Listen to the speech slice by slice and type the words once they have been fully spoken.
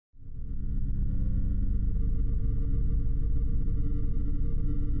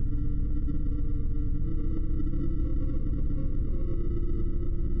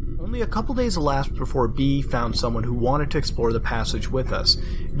Only a couple days elapsed before B found someone who wanted to explore the passage with us.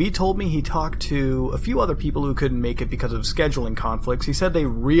 B told me he talked to a few other people who couldn't make it because of scheduling conflicts. He said they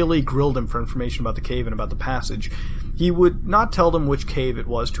really grilled him for information about the cave and about the passage. He would not tell them which cave it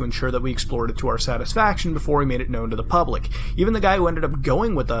was to ensure that we explored it to our satisfaction before he made it known to the public. Even the guy who ended up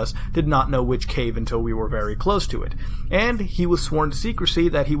going with us did not know which cave until we were very close to it. And he was sworn to secrecy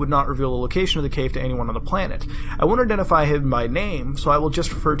that he would not reveal the location of the cave to anyone on the planet. I won't identify him by name, so I will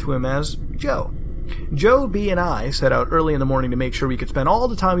just refer to him as Joe. Joe, B, and I set out early in the morning to make sure we could spend all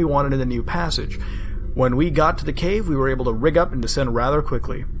the time we wanted in the new passage. When we got to the cave, we were able to rig up and descend rather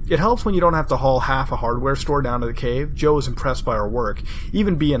quickly. It helps when you don't have to haul half a hardware store down to the cave. Joe was impressed by our work.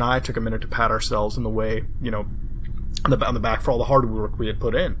 Even B and I took a minute to pat ourselves in the way, on the back for all the hard work we had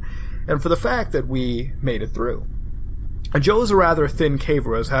put in, and for the fact that we made it through. Joe is a rather thin caver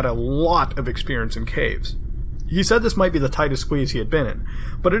who has had a lot of experience in caves. He said this might be the tightest squeeze he had been in,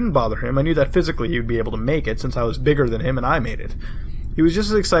 but it didn't bother him. I knew that physically he would be able to make it since I was bigger than him and I made it. He was just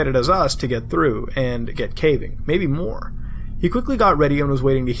as excited as us to get through and get caving, maybe more. He quickly got ready and was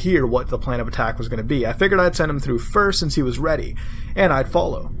waiting to hear what the plan of attack was going to be. I figured I'd send him through first since he was ready, and I'd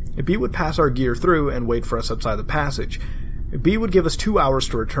follow. B would pass our gear through and wait for us outside the passage. B would give us 2 hours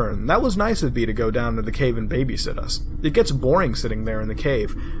to return. That was nice of B to go down to the cave and babysit us. It gets boring sitting there in the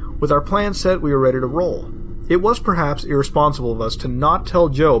cave. With our plan set, we were ready to roll. It was perhaps irresponsible of us to not tell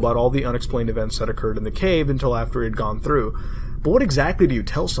Joe about all the unexplained events that occurred in the cave until after he had gone through. But what exactly do you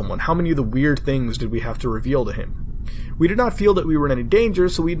tell someone? How many of the weird things did we have to reveal to him? We did not feel that we were in any danger,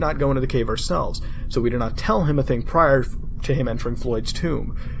 so we'd not go into the cave ourselves. So we did not tell him a thing prior to him entering Floyd's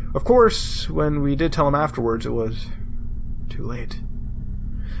tomb. Of course, when we did tell him afterwards, it was too late.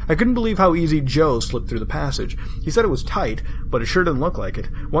 I couldn't believe how easy Joe slipped through the passage. He said it was tight, but it sure didn't look like it.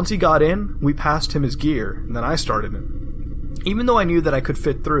 Once he got in, we passed him his gear, and then I started him. Even though I knew that I could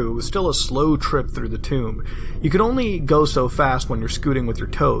fit through, it was still a slow trip through the tomb. You could only go so fast when you're scooting with your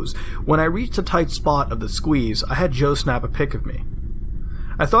toes. When I reached a tight spot of the squeeze, I had Joe snap a pic of me.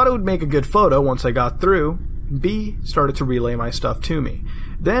 I thought it would make a good photo once I got through. B started to relay my stuff to me.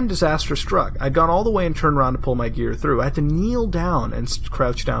 Then disaster struck. I'd gone all the way and turned around to pull my gear through. I had to kneel down and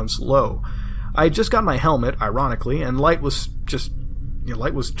crouch down slow. I had just got my helmet, ironically, and light was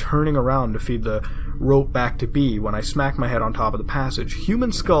turning around to feed the rope back to B when I smacked my head on top of the passage.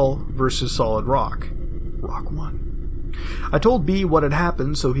 Human skull versus solid rock. Rock 1. I told B what had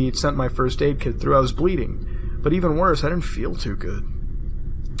happened, so he had sent my first aid kit through. I was bleeding, but even worse, I didn't feel too good.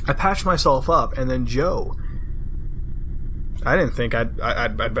 I patched myself up, and then Joe. I didn't think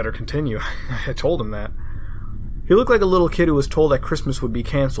I'd better continue. I told him that. He looked like a little kid who was told that Christmas would be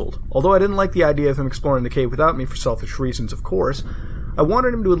cancelled. Although I didn't like the idea of him exploring the cave without me for selfish reasons, of course, I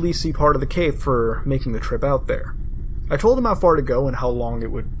wanted him to at least see part of the cave for making the trip out there. I told him how far to go and how long it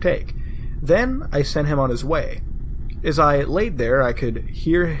would take. Then I sent him on his way. As I laid there, I could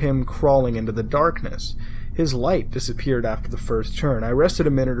hear him crawling into the darkness. His light disappeared after the first turn. I rested a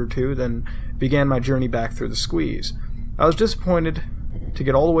minute or two, then began my journey back through the squeeze. I was disappointed to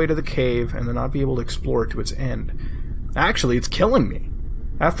get all the way to the cave and then not be able to explore it to its end. Actually, it's killing me.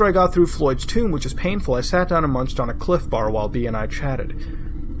 After I got through Floyd's tomb, which is painful, I sat down and munched on a Cliff Bar while B and I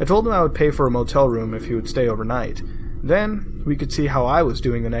chatted. I told him I would pay for a motel room if he would stay overnight. Then we could see how I was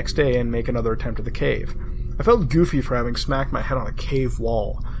doing the next day and make another attempt at the cave. I felt goofy for having smacked my head on a cave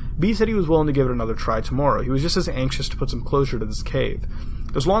wall. B said he was willing to give it another try tomorrow. He was just as anxious to put some closure to this cave,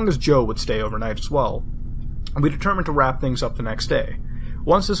 as long as Joe would stay overnight as well. We determined to wrap things up the next day.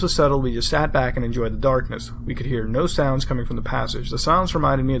 Once this was settled, we just sat back and enjoyed the darkness. We could hear no sounds coming from the passage. The sounds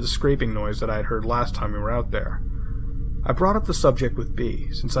reminded me of the scraping noise that I had heard last time we were out there. I brought up the subject with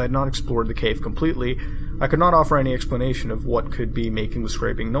B. Since I had not explored the cave completely, I could not offer any explanation of what could be making the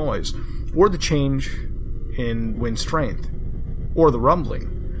scraping noise, or the change in wind strength, or the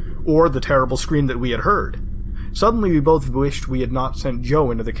rumbling, or the terrible scream that we had heard. Suddenly we both wished we had not sent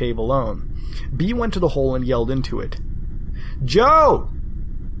Joe into the cave alone. B went to the hole and yelled into it. "Joe!"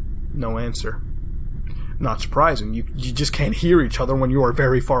 No answer. Not surprising. You just can't hear each other when you are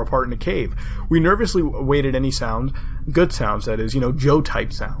very far apart in a cave. We nervously awaited any sound, good sounds that is,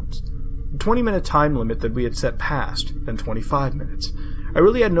 Joe-type sounds. The 20-minute time limit that we had set passed, then 25 minutes. I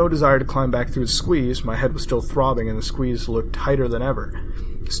really had no desire to climb back through the squeeze. My head was still throbbing and the squeeze looked tighter than ever.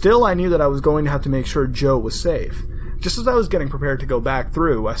 Still, I knew that I was going to have to make sure Joe was safe. Just as I was getting prepared to go back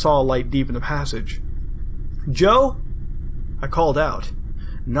through, I saw a light deep in the passage. "Joe?" I called out.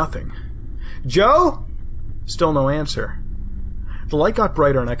 Nothing. "Joe?" Still no answer. The light got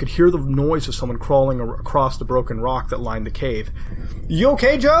brighter and I could hear the noise of someone crawling across the broken rock that lined the cave. "You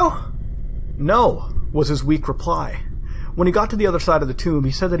okay, Joe?" "No," was his weak reply. When he got to the other side of the tomb,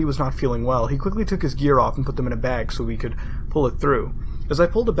 he said that he was not feeling well. He quickly took his gear off and put them in a bag so we could pull it through. As I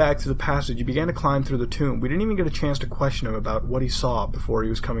pulled it back through the passage, he began to climb through the tomb. We didn't even get a chance to question him about what he saw before he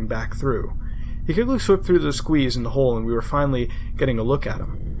was coming back through. He quickly slipped through the squeeze in the hole, and we were finally getting a look at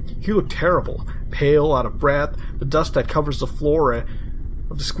him. He looked terrible, pale, out of breath. The dust that covers the floor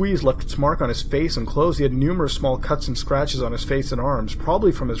of the squeeze left its mark on his face and clothes. He had numerous small cuts and scratches on his face and arms,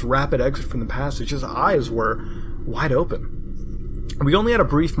 probably from his rapid exit from the passage. His eyes were wide open. We only had a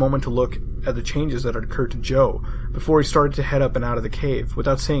brief moment to look at the changes that had occurred to Joe before he started to head up and out of the cave,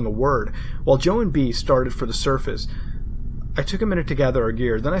 without saying a word. While Joe and B started for the surface, I took a minute to gather our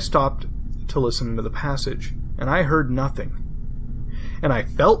gear. Then I stopped to listen to the passage, and I heard nothing. And I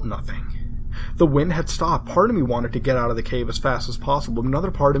felt nothing. The wind had stopped. Part of me wanted to get out of the cave as fast as possible. Another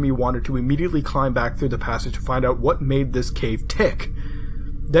part of me wanted to immediately climb back through the passage to find out what made this cave tick.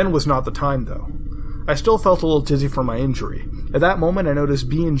 Then was not the time, though. I still felt a little dizzy from my injury. At that moment, I noticed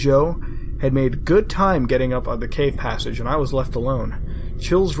B and Joe had made good time getting up on the cave passage, and I was left alone.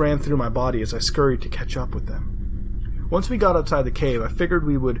 Chills ran through my body as I scurried to catch up with them. Once we got outside the cave, I figured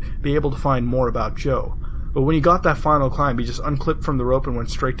we would be able to find more about Joe. But when he got that final climb, he just unclipped from the rope and went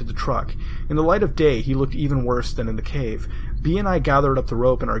straight to the truck. In the light of day, he looked even worse than in the cave. B and I gathered up the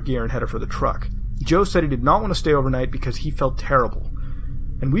rope and our gear and headed for the truck. Joe said he did not want to stay overnight because he felt terrible.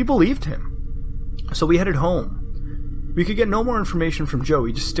 And we believed him. So we headed home. We could get no more information from Joe.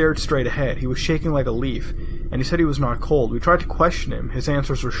 He just stared straight ahead. He was shaking like a leaf, and he said he was not cold. We tried to question him. His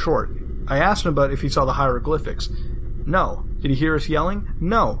answers were short. I asked him about if he saw the hieroglyphics. No. Did he hear us yelling?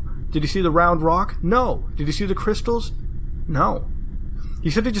 No. Did he see the round rock? No. Did he see the crystals? No. He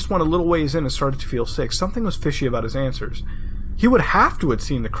said he just went a little ways in and started to feel sick. Something was fishy about his answers. He would have to have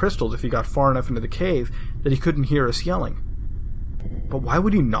seen the crystals if he got far enough into the cave that he couldn't hear us yelling. But why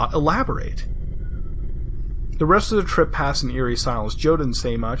would he not elaborate? The rest of the trip passed in eerie silence. Joe didn't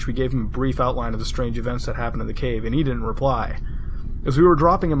say much. We gave him a brief outline of the strange events that happened in the cave, and he didn't reply. As we were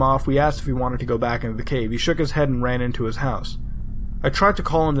dropping him off, we asked if he wanted to go back into the cave. He shook his head and ran into his house. I tried to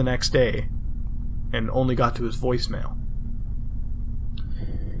call him the next day, and only got to his voicemail.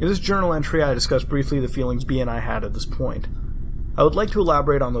 In this journal entry, I discussed briefly the feelings B and I had at this point. I would like to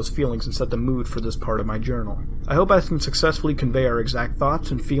elaborate on those feelings and set the mood for this part of my journal. I hope I can successfully convey our exact thoughts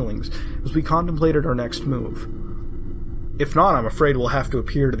and feelings as we contemplated our next move. If not, I'm afraid we'll have to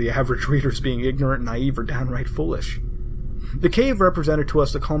appear to the average reader as being ignorant, naive, or downright foolish. The cave represented to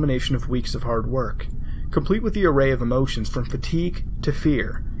us the culmination of weeks of hard work, complete with the array of emotions from fatigue to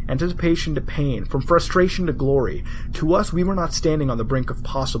fear, anticipation to pain, from frustration to glory. To us, we were not standing on the brink of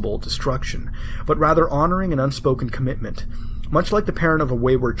possible destruction, but rather honoring an unspoken commitment. Much like the parent of a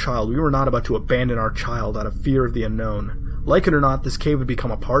wayward child, we were not about to abandon our child out of fear of the unknown. Like it or not, this cave would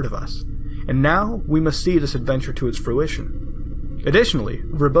become a part of us. And now, we must see this adventure to its fruition. Additionally,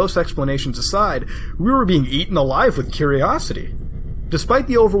 verbose explanations aside, we were being eaten alive with curiosity. Despite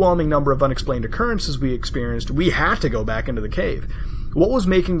the overwhelming number of unexplained occurrences we experienced, we had to go back into the cave. What was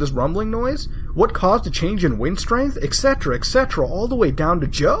making this rumbling noise? What caused a change in wind strength? Etc., etc., all the way down to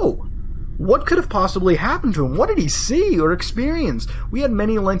Joe. What could have possibly happened to him? What did he see or experience? We had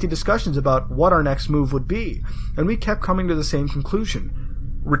many lengthy discussions about what our next move would be, and we kept coming to the same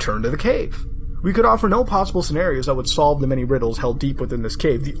conclusion. Return to the cave. We could offer no possible scenarios that would solve the many riddles held deep within this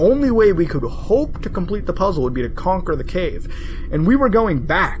cave. The only way we could hope to complete the puzzle would be to conquer the cave, and we were going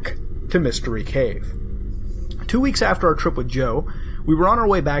back to Mystery Cave. 2 weeks after our trip with Joe, we were on our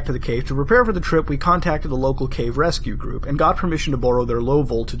way back to the cave. To prepare for the trip, we contacted the local cave rescue group and got permission to borrow their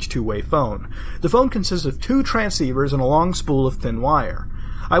low-voltage two-way phone. The phone consists of 2 transceivers and a long spool of thin wire.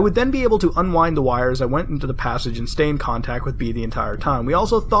 I would then be able to unwind the wire as I went into the passage and stay in contact with B the entire time. We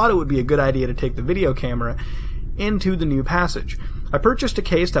also thought it would be a good idea to take the video camera into the new passage. I purchased a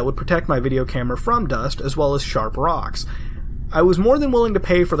case that would protect my video camera from dust as well as sharp rocks. I was more than willing to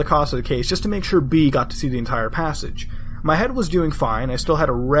pay for the cost of the case just to make sure B got to see the entire passage. My head was doing fine. I still had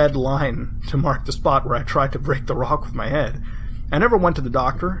a red line to mark the spot where I tried to break the rock with my head. I never went to the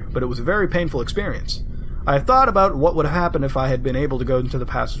doctor, but it was a very painful experience. I thought about what would have happened if I had been able to go into the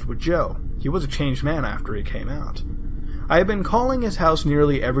passage with Joe. He was a changed man after he came out. I have been calling his house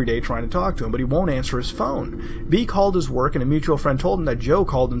nearly every day trying to talk to him, but he won't answer his phone. B called his work, and a mutual friend told him that Joe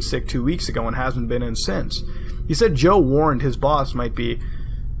called in sick 2 weeks ago and hasn't been in since. He said Joe warned his boss he might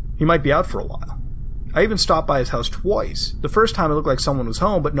be out for a while. I even stopped by his house twice. The first time it looked like someone was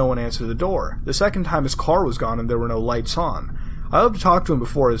home, but no one answered the door. The second time his car was gone and there were no lights on. I hoped to talk to him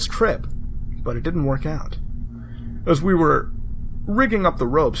before his trip, but it didn't work out. As we were rigging up the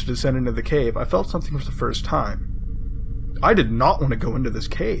ropes to descend into the cave, I felt something for the first time. I did not want to go into this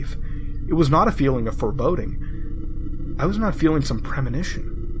cave. It was not a feeling of foreboding. I was not feeling some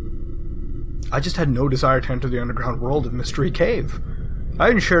premonition. I just had no desire to enter the underground world of Mystery Cave. I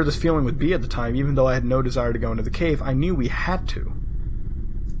didn't share this feeling with B at the time, even though I had no desire to go into the cave. I knew we had to.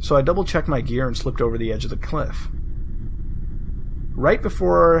 So I double-checked my gear and slipped over the edge of the cliff. Right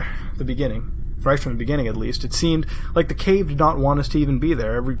from the beginning at least, it seemed like the cave did not want us to even be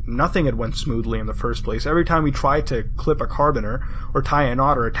there. Nothing had went smoothly in the first place. Every time we tried to clip a carabiner, or tie a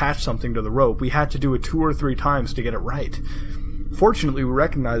knot, or attach something to the rope, we had to do it 2 or 3 times to get it right. Fortunately, we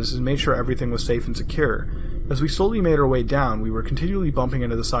recognized this and made sure everything was safe and secure. As we slowly made our way down, we were continually bumping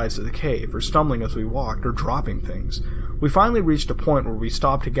into the sides of the cave, or stumbling as we walked, or dropping things. We finally reached a point where we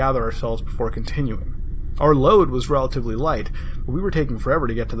stopped to gather ourselves before continuing. Our load was relatively light, but we were taking forever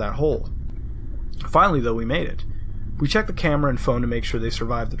to get to that hole. Finally, though, we made it. We checked the camera and phone to make sure they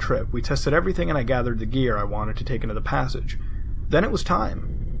survived the trip. We tested everything and I gathered the gear I wanted to take into the passage. Then it was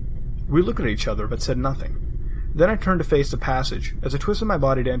time. We looked at each other but said nothing. Then I turned to face the passage. As I twisted my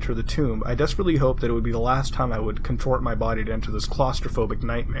body to enter the tomb, I desperately hoped that it would be the last time I would contort my body to enter this claustrophobic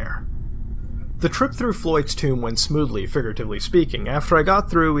nightmare. The trip through Floyd's tomb went smoothly, figuratively speaking. After I got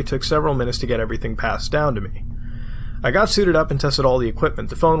through, we took several minutes to get everything passed down to me. I got suited up and tested all the equipment.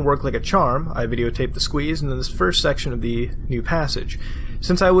 The phone worked like a charm. I videotaped the squeeze and then this first section of the new passage.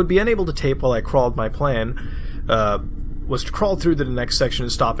 Since I would be unable to tape while I crawled, my plan was to crawl through to the next section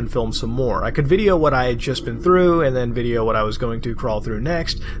and stop and film some more. I could video what I had just been through and then video what I was going to crawl through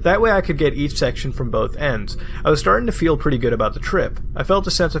next. That way I could get each section from both ends. I was starting to feel pretty good about the trip. I felt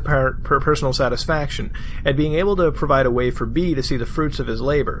a sense of personal satisfaction at being able to provide a way for B to see the fruits of his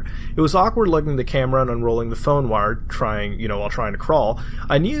labor. It was awkward lugging the camera and unrolling the phone wire while trying to crawl.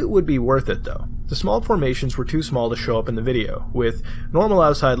 I knew it would be worth it though. The small formations were too small to show up in the video. With normal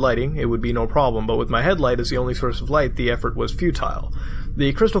outside lighting, it would be no problem, but with my headlight as the only source of light, the effort was futile.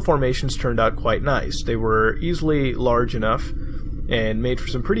 The crystal formations turned out quite nice. They were easily large enough and made for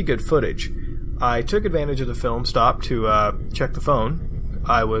some pretty good footage. I took advantage of the film stop to check the phone.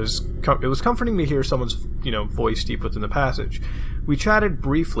 It was comforting to hear someone's voice deep within the passage. We chatted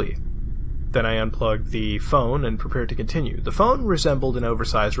briefly. Then I unplugged the phone and prepared to continue. The phone resembled an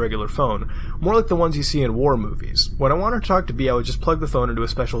oversized regular phone, more like the ones you see in war movies. When I wanted to talk to B, I would just plug the phone into a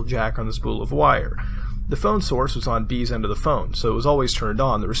special jack on the spool of wire. The phone source was on B's end of the phone, so it was always turned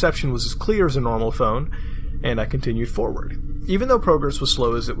on. The reception was as clear as a normal phone, and I continued forward. Even though progress was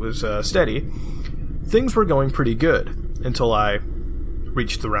slow as it was steady, things were going pretty good, until I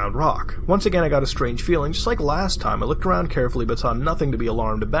reached the round rock. Once again I got a strange feeling, just like last time. I looked around carefully but saw nothing to be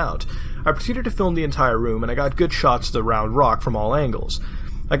alarmed about. I proceeded to film the entire room, and I got good shots of the round rock from all angles.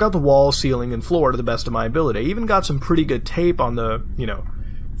 I got the wall, ceiling, and floor to the best of my ability. I even got some pretty good tape on the,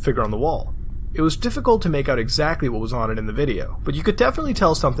 figure on the wall. It was difficult to make out exactly what was on it in the video, but you could definitely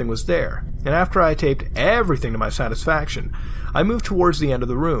tell something was there. And after I taped everything to my satisfaction, I moved towards the end of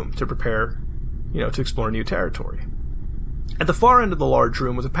the room to prepare, to explore new territory. At the far end of the large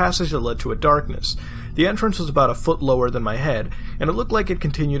room was a passage that led to a darkness. The entrance was about a foot lower than my head, and it looked like it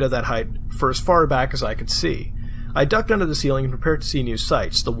continued at that height for as far back as I could see. I ducked under the ceiling and prepared to see new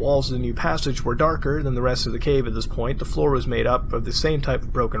sights. The walls of the new passage were darker than the rest of the cave at this point. The floor was made up of the same type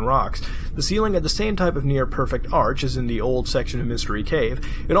of broken rocks. The ceiling had the same type of near-perfect arch as in the old section of Mystery Cave.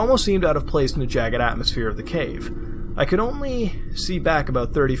 It almost seemed out of place in the jagged atmosphere of the cave. I could only see back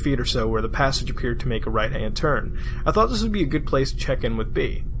about 30 feet or so where the passage appeared to make a right-hand turn. I thought this would be a good place to check in with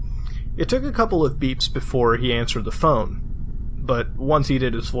B. It took a couple of beeps before he answered the phone, but once he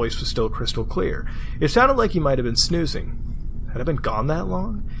did, his voice was still crystal clear. It sounded like he might have been snoozing. Had I been gone that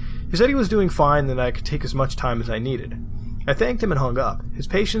long? He said he was doing fine and that I could take as much time as I needed. I thanked him and hung up. His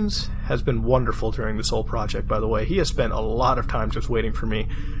patience has been wonderful during this whole project, by the way. He has spent a lot of time just waiting for me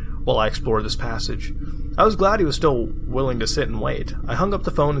while I explored this passage. I was glad he was still willing to sit and wait. I hung up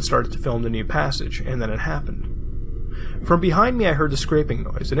the phone and started to film the new passage, and then it happened. From behind me I heard the scraping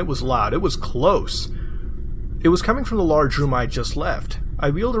noise, and it was loud. It was close. It was coming from the large room I had just left. I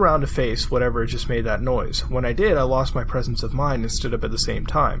wheeled around to face whatever had just made that noise. When I did, I lost my presence of mind and stood up at the same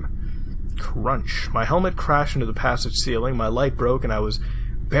time. Crunch. My helmet crashed into the passage ceiling, my light broke, and I was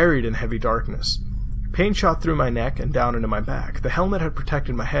buried in heavy darkness. Pain shot through my neck and down into my back. The helmet had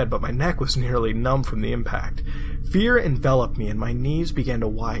protected my head, but my neck was nearly numb from the impact. Fear enveloped me, and my knees began to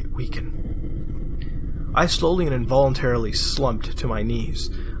weaken. I slowly and involuntarily slumped to my knees.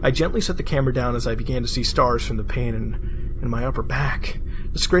 I gently set the camera down as I began to see stars from the pain in my upper back.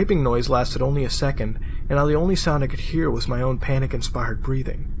 The scraping noise lasted only a second, and now the only sound I could hear was my own panic-inspired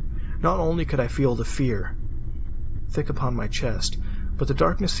breathing. Not only could I feel the fear thick upon my chest, but the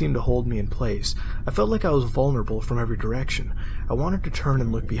darkness seemed to hold me in place. I felt like I was vulnerable from every direction. I wanted to turn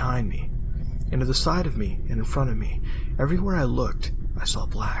and look behind me. and to the side of me and in front of me. Everywhere I looked, I saw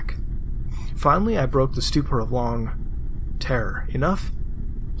black. Finally, I broke the stupor of long terror, enough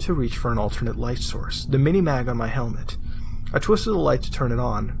to reach for an alternate light source, the mini-mag on my helmet. I twisted the light to turn it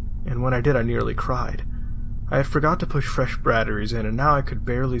on, and when I did, I nearly cried. I had forgot to push fresh batteries in, and now I could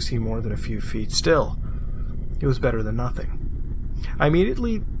barely see more than a few feet. Still, it was better than nothing. I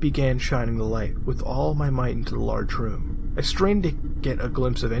immediately began shining the light with all my might into the large room. I strained to get a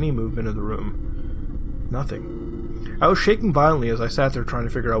glimpse of any movement of the room. Nothing. I was shaking violently as I sat there trying to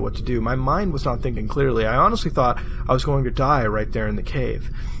figure out what to do. My mind was not thinking clearly. I honestly thought I was going to die right there in the cave.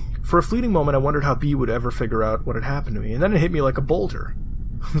 For a fleeting moment, I wondered how B would ever figure out what had happened to me, and then it hit me like a boulder.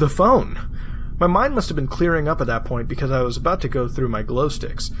 The phone! My mind must have been clearing up at that point because I was about to go through my glow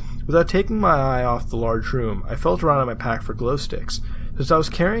sticks. Without taking my eye off the large room, I felt around in my pack for glow sticks. Since I was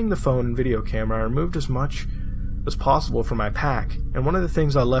carrying the phone and video camera, I removed as much as possible from my pack, and one of the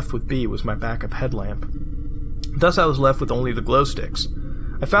things I left with B was my backup headlamp. Thus I was left with only the glow sticks.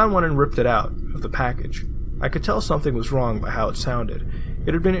 I found one and ripped it out of the package. I could tell something was wrong by how it sounded.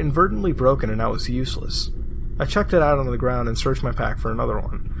 It had been inadvertently broken and now was useless. I chucked it out on the ground and searched my pack for another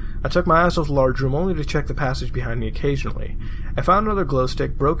one. I took my eyes off the large room only to check the passage behind me occasionally. I found another glow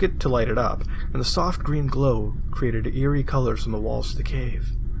stick, broke it to light it up, and the soft green glow created eerie colors on the walls of the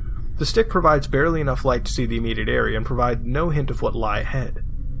cave. The stick provides barely enough light to see the immediate area and provided no hint of what lay ahead.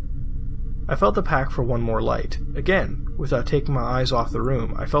 I felt the pack for one more light. Again, without taking my eyes off the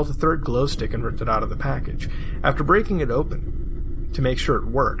room, I felt a third glow stick and ripped it out of the package. After breaking it open, to make sure it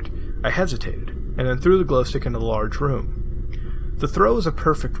worked, I hesitated, and then threw the glow stick into the large room. The throw was a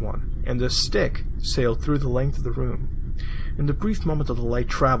perfect one, and the stick sailed through the length of the room. In the brief moment that the light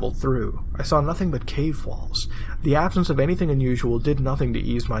traveled through, I saw nothing but cave walls. The absence of anything unusual did nothing to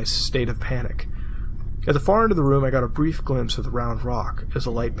ease my state of panic. At the far end of the room, I got a brief glimpse of the round rock as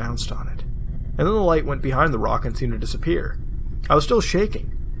the light bounced on it. And then the light went behind the rock and seemed to disappear. I was still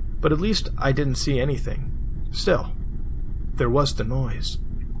shaking, but at least I didn't see anything. Still, there was the noise.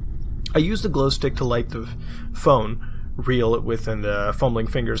 I used the glow stick to light the phone, reel it with and fumbling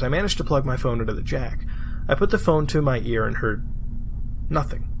fingers. I managed to plug my phone into the jack. I put the phone to my ear and heard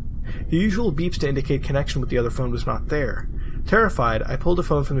nothing. The usual beeps to indicate connection with the other phone was not there. Terrified, I pulled the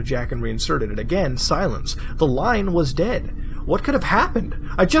phone from the jack and reinserted it. Again, silence. The line was dead. What could have happened?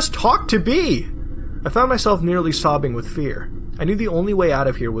 I just talked to B! I found myself nearly sobbing with fear. I knew the only way out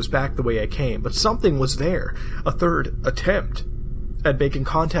of here was back the way I came, but something was there. A third attempt at making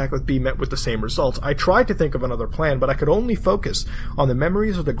contact with B met with the same results. I tried to think of another plan, but I could only focus on the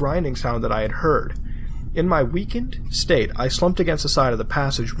memories of the grinding sound that I had heard. In my weakened state, I slumped against the side of the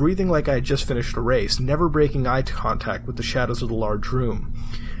passage, breathing like I had just finished a race, never breaking eye contact with the shadows of the large room.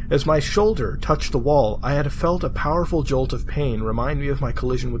 As my shoulder touched the wall, I had felt a powerful jolt of pain remind me of my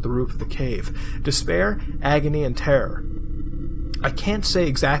collision with the roof of the cave. Despair, agony, and terror. I can't say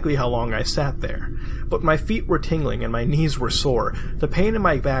exactly how long I sat there, but my feet were tingling and my knees were sore. The pain in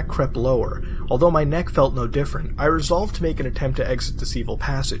my back crept lower. Although my neck felt no different, I resolved to make an attempt to exit this evil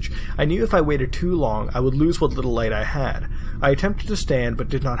passage. I knew if I waited too long, I would lose what little light I had. I attempted to stand, but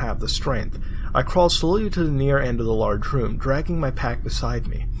did not have the strength. I crawled slowly to the near end of the large room, dragging my pack beside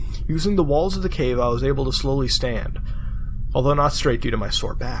me. Using the walls of the cave, I was able to slowly stand, although not straight due to my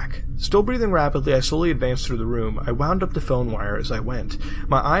sore back. Still breathing rapidly, I slowly advanced through the room. I wound up the phone wire as I went.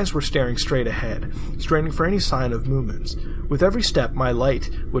 My eyes were staring straight ahead, straining for any sign of movements. With every step, my light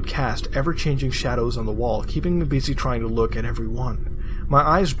would cast ever-changing shadows on the wall, keeping me busy trying to look at every one. My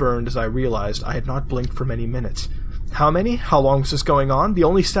eyes burned as I realized I had not blinked for many minutes. How many? How long was this going on? The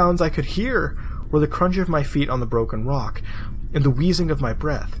only sounds I could hear were the crunch of my feet on the broken rock, and the wheezing of my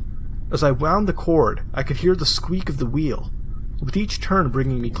breath. As I wound the cord, I could hear the squeak of the wheel, with each turn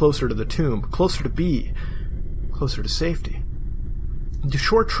bringing me closer to the tomb, closer to B, closer to safety. The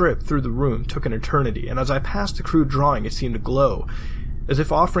short trip through the room took an eternity, and as I passed the crude drawing it seemed to glow, as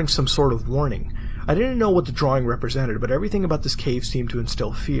if offering some sort of warning. I didn't know what the drawing represented, but everything about this cave seemed to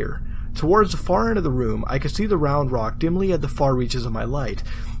instill fear. Towards the far end of the room, I could see the round rock dimly at the far reaches of my light.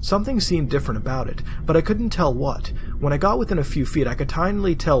 Something seemed different about it, but I couldn't tell what. When I got within a few feet, I could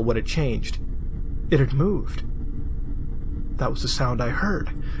tinily tell what had changed. It had moved. That was the sound I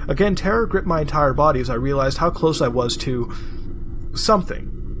heard. Again, terror gripped my entire body as I realized how close I was to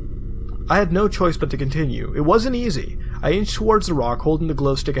something. I had no choice but to continue. It wasn't easy. I inched towards the rock, holding the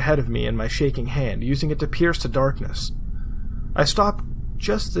glow stick ahead of me in my shaking hand, using it to pierce the darkness. I stopped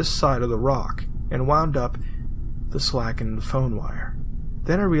just this side of the rock, and wound up the slack in the phone wire.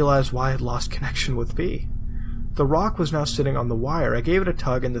 Then I realized why I had lost connection with B. The rock was now sitting on the wire. I gave it a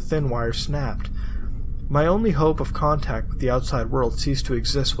tug, and the thin wire snapped. My only hope of contact with the outside world ceased to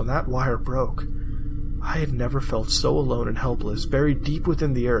exist when that wire broke. I had never felt so alone and helpless. Buried deep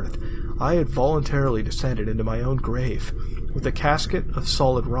within the earth, I had voluntarily descended into my own grave, with a casket of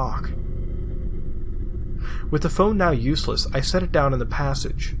solid rock. With the phone now useless, I set it down in the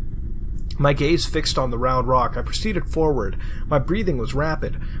passage. My gaze fixed on the round rock, I proceeded forward. My breathing was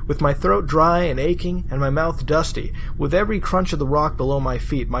rapid, with my throat dry and aching, and my mouth dusty. With every crunch of the rock below my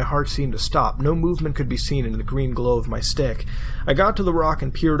feet, my heart seemed to stop. No movement could be seen in the green glow of my stick. I got to the rock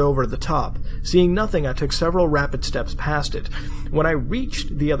and peered over the top. Seeing nothing, I took several rapid steps past it. When I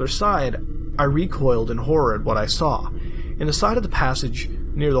reached the other side, I recoiled in horror at what I saw. In the side of the passage,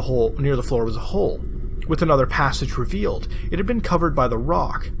 near the floor, was a hole, with another passage revealed. It had been covered by the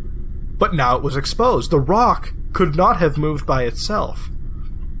rock. But now it was exposed. The rock could not have moved by itself.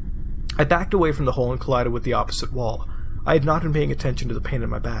 I backed away from the hole and collided with the opposite wall. I had not been paying attention to the pain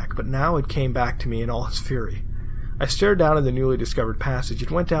in my back, but now it came back to me in all its fury. I stared down at the newly discovered passage. It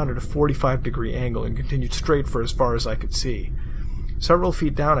went down at a 45-degree angle and continued straight for as far as I could see. Several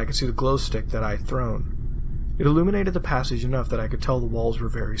feet down I could see the glow stick that I had thrown. It illuminated the passage enough that I could tell the walls were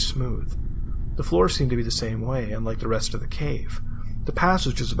very smooth. The floor seemed to be the same way, unlike the rest of the cave. The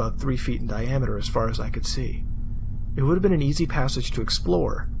passage was about 3 feet in diameter as far as I could see. It would have been an easy passage to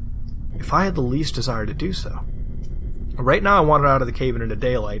explore, if I had the least desire to do so. Right now I wanted out of the cave and into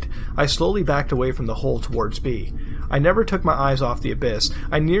daylight. I slowly backed away from the hole towards B. I never took my eyes off the abyss.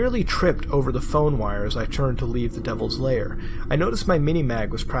 I nearly tripped over the phone wire as I turned to leave the devil's lair. I noticed my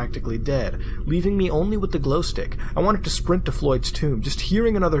mini-mag was practically dead, leaving me only with the glow stick. I wanted to sprint to Floyd's tomb. Just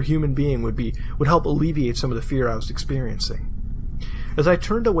hearing another human being would help alleviate some of the fear I was experiencing. As I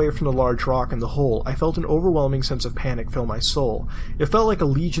turned away from the large rock in the hole, I felt an overwhelming sense of panic fill my soul. It felt like a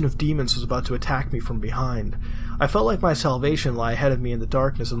legion of demons was about to attack me from behind. I felt like my salvation lay ahead of me in the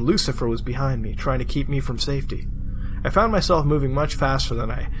darkness, and Lucifer was behind me, trying to keep me from safety. I found myself moving much faster than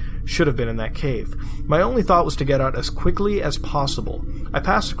I should have been in that cave. My only thought was to get out as quickly as possible. I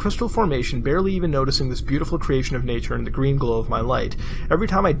passed a crystal formation, barely even noticing this beautiful creation of nature in the green glow of my light. Every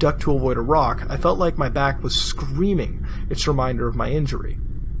time I ducked to avoid a rock, I felt like my back was screaming, its reminder of my injury.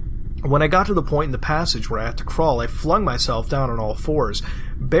 When I got to the point in the passage where I had to crawl, I flung myself down on all fours,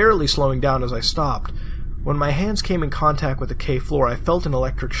 barely slowing down as I stopped. When my hands came in contact with the cave floor, I felt an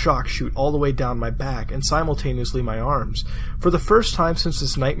electric shock shoot all the way down my back and simultaneously my arms. For the first time since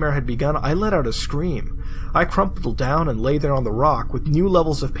this nightmare had begun, I let out a scream. I crumpled down and lay there on the rock, with new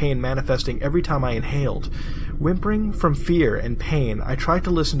levels of pain manifesting every time I inhaled. Whimpering from fear and pain, I tried to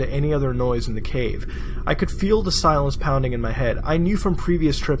listen to any other noise in the cave. I could feel the silence pounding in my head. I knew from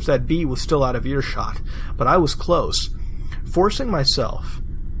previous trips that B was still out of earshot, but I was close. Forcing myself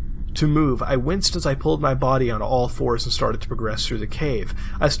to move, I winced as I pulled my body on all fours and started to progress through the cave.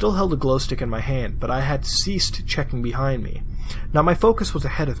 I still held a glow stick in my hand, but I had ceased checking behind me. Now my focus was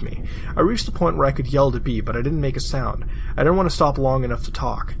ahead of me. I reached the point where I could yell to B, but I didn't make a sound. I didn't want to stop long enough to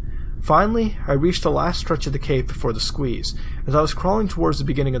talk. Finally, I reached the last stretch of the cave before the squeeze. As I was crawling towards the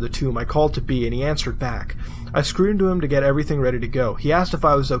beginning of the tomb, I called to B, and he answered back. I screamed to him to get everything ready to go. He asked if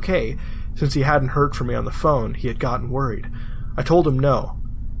I was okay. Since he hadn't heard from me on the phone, he had gotten worried. I told him no,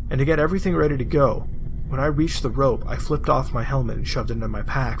 and to get everything ready to go. When I reached the rope, I flipped off my helmet and shoved it into my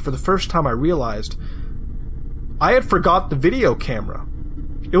pack. For the first time, I realized I had forgot the video camera.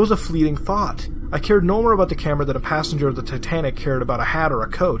 It was a fleeting thought. I cared no more about the camera than a passenger of the Titanic cared about a hat or a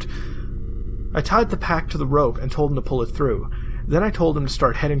coat. I tied the pack to the rope and told him to pull it through. Then I told him to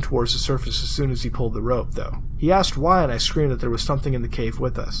start heading towards the surface as soon as he pulled the rope, though. He asked why, and I screamed that there was something in the cave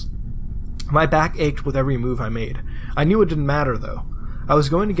with us. My back ached with every move I made. I knew it didn't matter, though. I was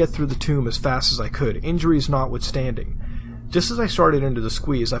going to get through the tomb as fast as I could, injuries notwithstanding. Just as I started into the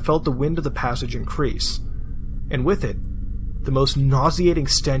squeeze, I felt the wind of the passage increase, and with it, the most nauseating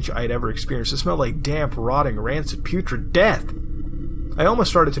stench I had ever experienced. It smelled like damp, rotting, rancid, putrid death. I almost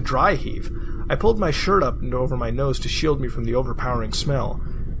started to dry heave. I pulled my shirt up and over my nose to shield me from the overpowering smell.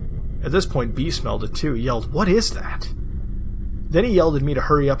 At this point, B smelled it too. He yelled, "What is that?" Then he yelled at me to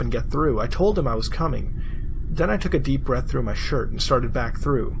hurry up and get through. I told him I was coming. Then I took a deep breath through my shirt and started back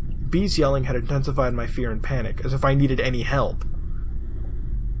through. B's yelling had intensified my fear and panic, as if I needed any help.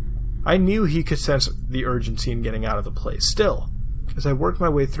 I knew he could sense the urgency in getting out of the place. Still, as I worked my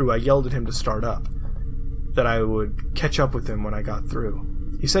way through, I yelled at him to start up, that I would catch up with him when I got through.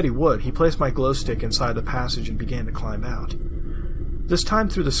 He said he would. He placed my glow stick inside the passage and began to climb out. This time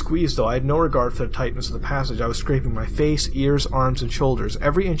through the squeeze, though, I had no regard for the tightness of the passage. I was scraping my face, ears, arms, and shoulders.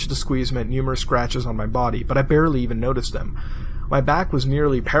 Every inch of the squeeze meant numerous scratches on my body, but I barely even noticed them. My back was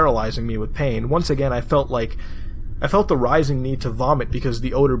nearly paralyzing me with pain. Once again, I felt like I felt the rising need to vomit because of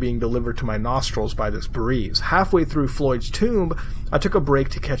the odor being delivered to my nostrils by this breeze. Halfway through Floyd's tomb, I took a break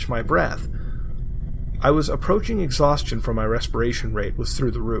to catch my breath. I was approaching exhaustion from my respiration rate was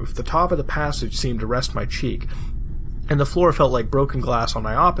through the roof. The top of the passage seemed to rest my cheek, and the floor felt like broken glass on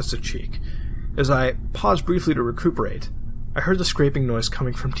my opposite cheek. As I paused briefly to recuperate, I heard the scraping noise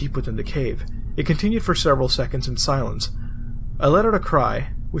coming from deep within the cave. It continued for several seconds in silence. I let out a cry,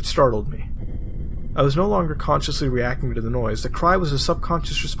 which startled me. I was no longer consciously reacting to the noise. The cry was a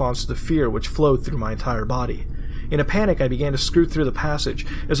subconscious response to the fear which flowed through my entire body. In a panic, I began to scoot through the passage.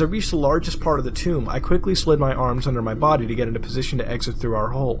 As I reached the largest part of the tomb, I quickly slid my arms under my body to get into position to exit through our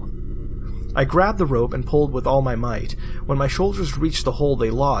hole. I grabbed the rope and pulled with all my might. When my shoulders reached the hole, they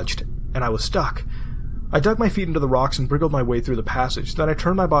lodged, and I was stuck. I dug my feet into the rocks and wriggled my way through the passage. Then I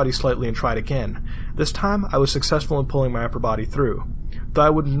turned my body slightly and tried again. This time, I was successful in pulling my upper body through.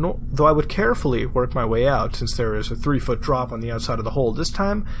 Though I would carefully work my way out, since there is a 3-foot drop on the outside of the hole, this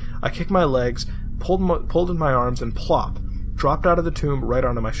time I kicked my legs, pulled in my arms, and plop, dropped out of the tomb right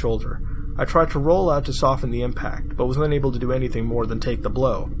onto my shoulder. I tried to roll out to soften the impact, but was unable to do anything more than take the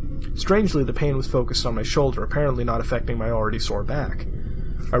blow. Strangely, the pain was focused on my shoulder, apparently not affecting my already sore back.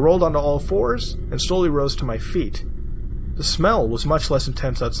 I rolled onto all fours and slowly rose to my feet. The smell was much less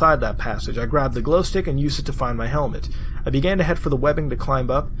intense outside that passage. I grabbed the glow stick and used it to find my helmet. I began to head for the webbing to climb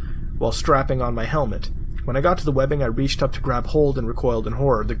up while strapping on my helmet. When I got to the webbing, I reached up to grab hold and recoiled in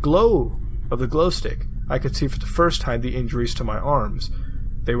horror. The glow of the glow stick, I could see for the first time the injuries to my arms.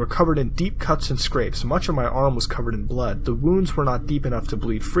 They were covered in deep cuts and scrapes. Much of my arm was covered in blood. The wounds were not deep enough to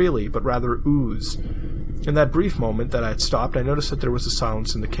bleed freely, but rather ooze. In that brief moment that I had stopped, I noticed that there was a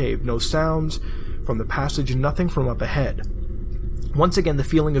silence in the cave. No sounds from the passage and nothing from up ahead. Once again, the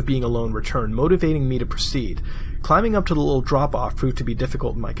feeling of being alone returned, motivating me to proceed. Climbing up to the little drop-off proved to be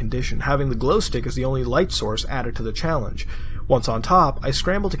difficult in my condition. Having the glow stick as the only light source added to the challenge. Once on top, I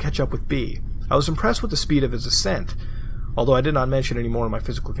scrambled to catch up with B. I was impressed with the speed of his ascent. Although I did not mention any more of my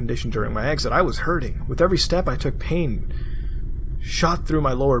physical condition during my exit, I was hurting. With every step I took, pain shot through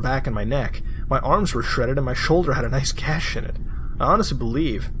my lower back and my neck. My arms were shredded and my shoulder had a nice gash in it. I honestly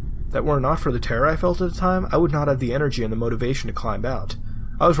believe that were it not for the terror I felt at the time, I would not have the energy and the motivation to climb out.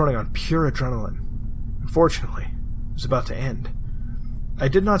 I was running on pure adrenaline. Unfortunately, it was about to end. I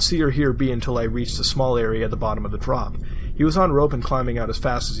did not see or hear B until I reached the small area at the bottom of the drop. He was on rope and climbing out as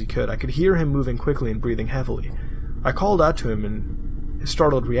fast as he could. I could hear him moving quickly and breathing heavily. I called out to him, and his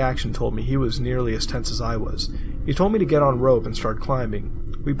startled reaction told me he was nearly as tense as I was. He told me to get on rope and start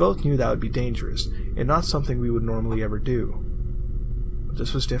climbing. We both knew that would be dangerous, and not something we would normally ever do. But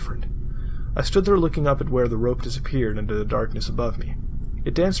this was different. I stood there looking up at where the rope disappeared into the darkness above me.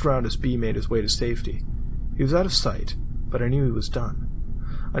 It danced around as B made his way to safety. He was out of sight, but I knew he was done.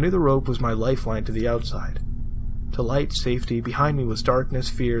 I knew the rope was my lifeline to the outside. To light, safety, behind me was darkness,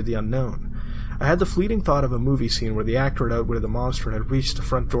 fear, the unknown. I had the fleeting thought of a movie scene where the actor had outwitted the monster and had reached the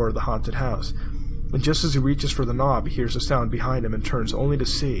front door of the haunted house. And just as he reaches for the knob, he hears a sound behind him and turns only to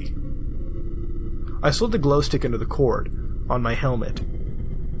see. I slid the glow stick into the cord on my helmet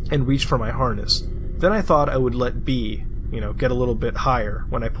and reached for my harness. Then I thought I would let B, get a little bit higher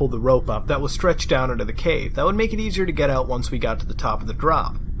when I pulled the rope up that was stretched down into the cave. That would make it easier to get out once we got to the top of the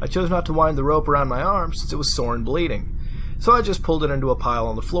drop. I chose not to wind the rope around my arm since it was sore and bleeding. So I just pulled it into a pile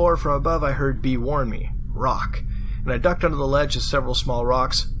on the floor. From above I heard B warn me, "Rock," and I ducked under the ledge as several small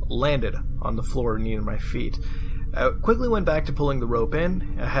rocks landed on the floor near my feet. I quickly went back to pulling the rope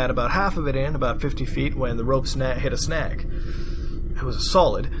in. I had about half of it in, about 50 feet, when the rope hit a snag. It was a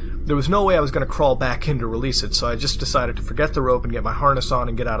solid. There was no way I was going to crawl back in to release it, so I just decided to forget the rope and get my harness on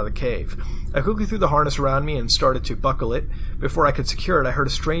and get out of the cave. I quickly threw the harness around me and started to buckle it. Before I could secure it, I heard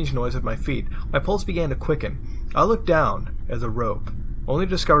a strange noise at my feet. My pulse began to quicken. I looked down at the rope, only to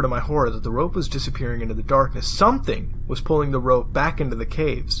discover to my horror that the rope was disappearing into the darkness. Something was pulling the rope back into the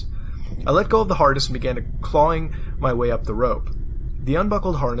caves. I let go of the harness and began clawing my way up the rope. The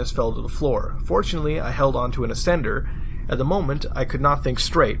unbuckled harness fell to the floor. Fortunately, I held onto an ascender. At the moment, I could not think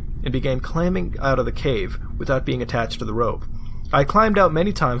straight, and began climbing out of the cave without being attached to the rope. I climbed out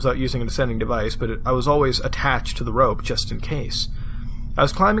many times without using an ascending device, but I was always attached to the rope, just in case. I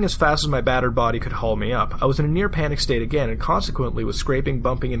was climbing as fast as my battered body could haul me up. I was in a near-panic state again, and consequently was scraping,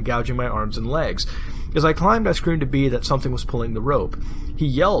 bumping, and gouging my arms and legs. As I climbed, I screamed to B that something was pulling the rope. He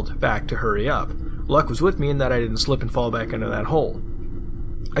yelled back to hurry up. Luck was with me in that I didn't slip and fall back into that hole.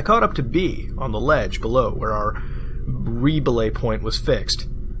 I caught up to B on the ledge below, where our re-belay point was fixed.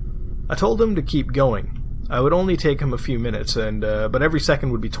 I told him to keep going. I would only take him a few minutes, but every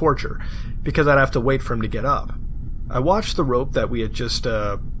second would be torture, because I'd have to wait for him to get up. I watched the rope that we had just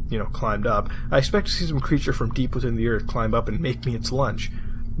climbed up, I expect to see some creature from deep within the earth climb up and make me its lunch.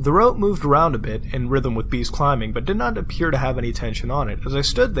 The rope moved around a bit, in rhythm with B's climbing, but did not appear to have any tension on it. As I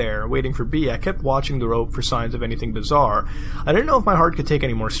stood there, waiting for B, I kept watching the rope for signs of anything bizarre. I didn't know if my heart could take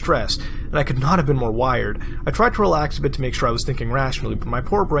any more stress, and I could not have been more wired. I tried to relax a bit to make sure I was thinking rationally, but my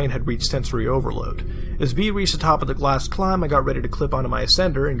poor brain had reached sensory overload. As B reached the top of the last climb, I got ready to clip onto my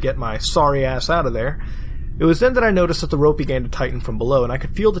ascender and get my sorry ass out of there. It was then that I noticed that the rope began to tighten from below, and I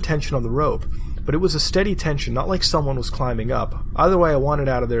could feel the tension on the rope. But it was a steady tension, not like someone was climbing up. Either way, I wanted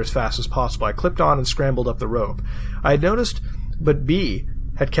out of there as fast as possible. I clipped on and scrambled up the rope. I had noticed, but B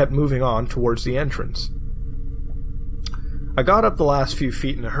had kept moving on towards the entrance. I got up the last few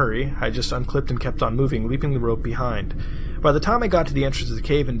feet in a hurry. I just unclipped and kept on moving, leaping the rope behind. By the time I got to the entrance of the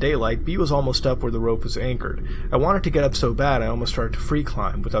cave in daylight, B was almost up where the rope was anchored. I wanted to get up so bad I almost started to free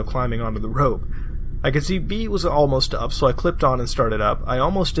climb without climbing onto the rope. I could see B was almost up, so I clipped on and started up. I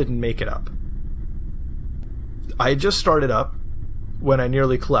almost didn't make it up. I had just started up when I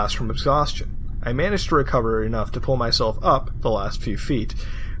nearly collapsed from exhaustion. I managed to recover enough to pull myself up the last few feet.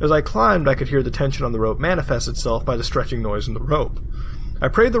 As I climbed, I could hear the tension on the rope manifest itself by the stretching noise in the rope. I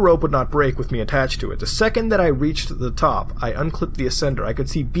prayed the rope would not break with me attached to it. The second that I reached the top, I unclipped the ascender. I could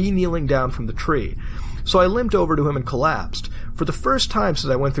see B kneeling down from the tree. So I limped over to him and collapsed. For the first time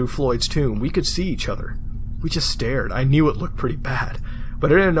since I went through Floyd's tomb, we could see each other. We just stared. I knew it looked pretty bad.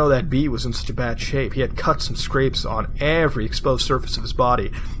 But I didn't know that B was in such a bad shape. He had cuts and scrapes on every exposed surface of his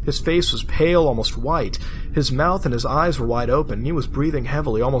body. His face was pale, almost white. His mouth and his eyes were wide open, and he was breathing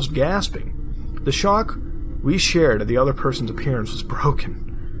heavily, almost gasping. The shock we shared at the other person's appearance was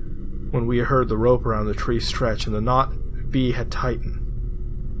broken. When we heard the rope around the tree stretch and the knot B had tightened.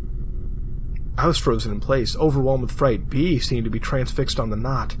 I was frozen in place, overwhelmed with fright. B seemed to be transfixed on the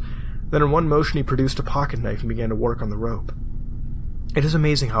knot. Then in one motion he produced a pocket knife and began to work on the rope. It is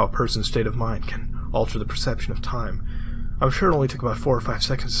amazing how a person's state of mind can alter the perception of time. I'm sure it only took about 4 or 5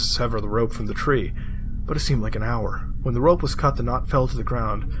 seconds to sever the rope from the tree, but it seemed like an hour. When the rope was cut, the knot fell to the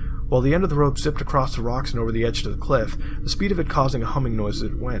ground, while the end of the rope zipped across the rocks and over the edge to the cliff, the speed of it causing a humming noise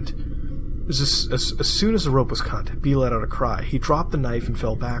as it went. As soon as the rope was cut, B let out a cry. He dropped the knife and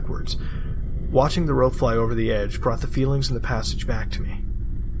fell backwards. Watching the rope fly over the edge brought the feelings in the passage back to me.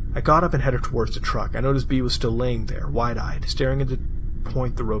 I got up and headed towards the truck. I noticed B was still laying there, wide-eyed, staring at the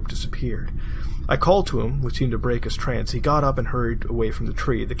point the rope disappeared. I called to him, which seemed to break his trance. He got up and hurried away from the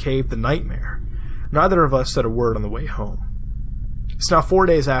tree, the cave, the nightmare. Neither of us said a word on the way home. It's now 4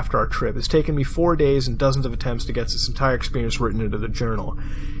 days after our trip. It's taken me 4 days and dozens of attempts to get this entire experience written into the journal.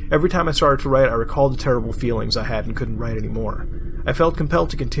 Every time I started to write, I recalled the terrible feelings I had and couldn't write anymore. I felt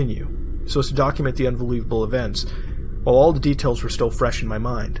compelled to continue, so as to document the unbelievable events, while all the details were still fresh in my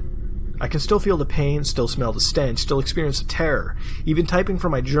mind. I can still feel the pain, still smell the stench, still experience the terror. Even typing for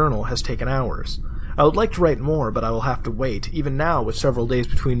my journal has taken hours. I would like to write more, but I will have to wait. Even now, with several days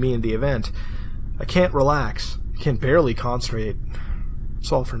between me and the event, I can't relax. I can barely concentrate.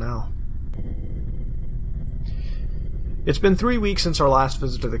 That's all for now. It's been 3 weeks since our last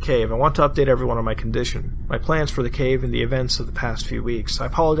visit to the cave. I want to update everyone on my condition, my plans for the cave, and the events of the past few weeks. I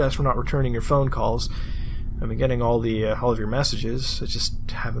apologize for not returning your phone calls. I've been getting all of your messages. I just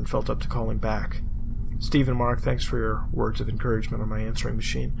haven't felt up to calling back. Steve and Mark, thanks for your words of encouragement on my answering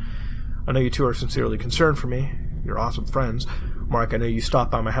machine. I know you two are sincerely concerned for me. You're awesome friends. Mark, I know you stopped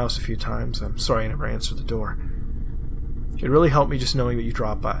by my house a few times. I'm sorry I never answered the door. It really helped me just knowing that you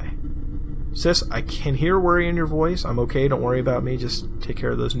dropped by. Sis, I can hear worry in your voice. I'm okay, don't worry about me. Just take care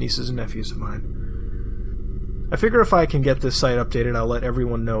of those nieces and nephews of mine. I figure if I can get this site updated, I'll let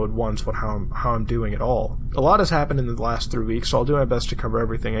everyone know at once how I'm doing at all. A lot has happened in the last 3 weeks, so I'll do my best to cover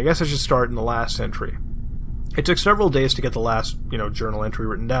everything. I guess I should start in the last entry. It took several days to get the last, journal entry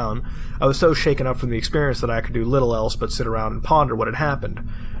written down. I was so shaken up from the experience that I could do little else but sit around and ponder what had happened.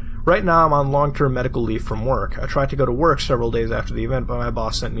 Right now, I'm on long-term medical leave from work. I tried to go to work several days after the event, but my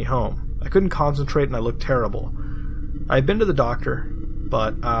boss sent me home. I couldn't concentrate and I looked terrible. I had been to the doctor,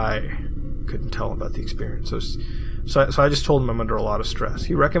 but I couldn't tell him about the experience. So I just told him I'm under a lot of stress.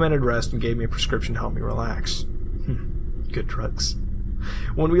 He recommended rest and gave me a prescription to help me relax. Good drugs.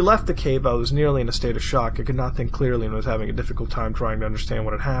 When we left the cave, I was nearly in a state of shock. I could not think clearly and was having a difficult time trying to understand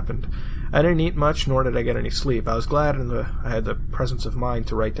what had happened. I didn't eat much, nor did I get any sleep. I was glad I had the presence of mind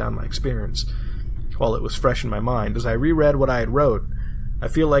to write down my experience, while it was fresh in my mind. As I reread what I had wrote, I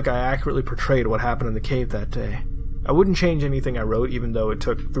feel like I accurately portrayed what happened in the cave that day. I wouldn't change anything I wrote, even though it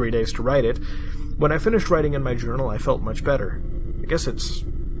took 3 days to write it. When I finished writing in my journal, I felt much better. I guess it's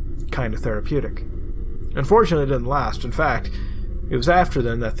kind of therapeutic. Unfortunately, it didn't last. In fact, it was after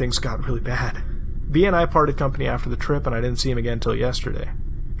then that things got really bad. B and I parted company after the trip, and I didn't see him again until yesterday.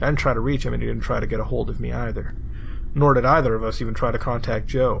 I didn't try to reach him, and he didn't try to get a hold of me either. Nor did either of us even try to contact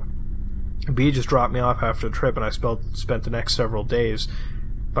Joe. B just dropped me off after the trip, and I spent the next several days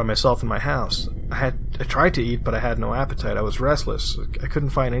by myself in my house. I tried to eat, but I had no appetite. I was restless. I couldn't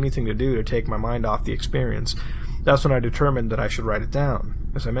find anything to do to take my mind off the experience. That's when I determined that I should write it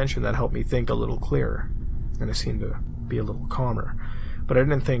down. As I mentioned, that helped me think a little clearer, and I seemed to be a little calmer. But it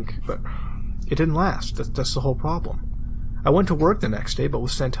didn't last. That's the whole problem. I went to work the next day, but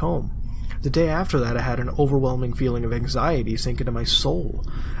was sent home. The day after that, I had an overwhelming feeling of anxiety sink into my soul.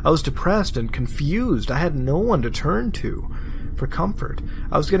 I was depressed and confused. I had no one to turn to for comfort.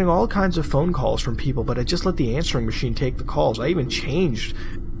 I was getting all kinds of phone calls from people, but I just let the answering machine take the calls. I even changed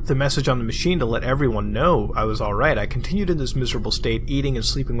the message on the machine to let everyone know I was alright. I continued in this miserable state, eating and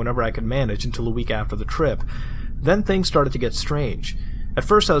sleeping whenever I could manage until a week after the trip. Then things started to get strange. At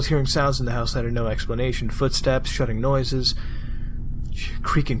first I was hearing sounds in the house that had no explanation. Footsteps, shutting noises,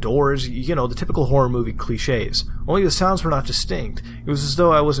 creaking doors, the typical horror movie cliches. Only the sounds were not distinct. It was as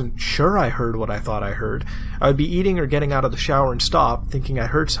though I wasn't sure I heard what I thought I heard. I would be eating or getting out of the shower and stop, thinking I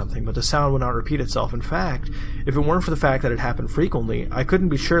heard something, but the sound would not repeat itself. In fact, if it weren't for the fact that it happened frequently, I couldn't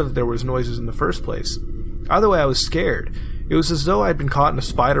be sure that there was noises in the first place. Either way, I was scared. It was as though I had been caught in a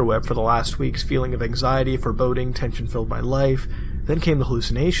spider web for the last week's feeling of anxiety, foreboding, tension filled my life. Then came the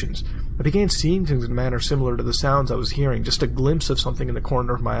hallucinations. I began seeing things in a manner similar to the sounds I was hearing, just a glimpse of something in the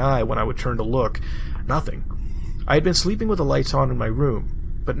corner of my eye when I would turn to look. Nothing. I had been sleeping with the lights on in my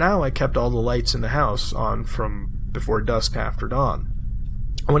room, but now I kept all the lights in the house on from before dusk to after dawn.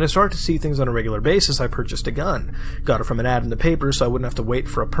 When I started to see things on a regular basis, I purchased a gun. Got it from an ad in the paper so I wouldn't have to wait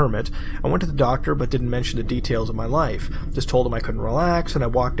for a permit. I went to the doctor but didn't mention the details of my life. Just told him I couldn't relax, and I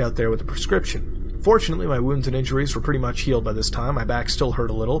walked out there with a prescription. Fortunately, my wounds and injuries were pretty much healed by this time. My back still hurt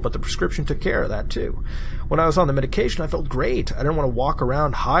a little, but the prescription took care of that too. When I was on the medication, I felt great. I didn't want to walk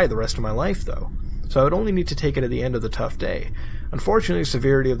around high the rest of my life, though. So I would only need to take it at the end of the tough day. Unfortunately, the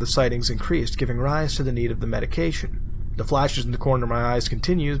severity of the sightings increased, giving rise to the need of the medication. The flashes in the corner of my eyes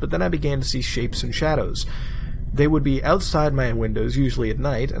continued, but then I began to see shapes and shadows. They would be outside my windows, usually at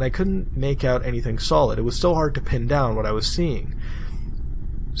night, and I couldn't make out anything solid. It was so hard to pin down what I was seeing.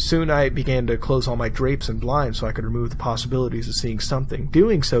 Soon I began to close all my drapes and blinds so I could remove the possibilities of seeing something.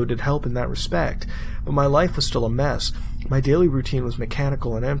 Doing so did help in that respect, but my life was still a mess. My daily routine was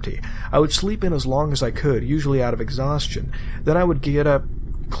mechanical and empty. I would sleep in as long as I could, usually out of exhaustion. Then I would get up,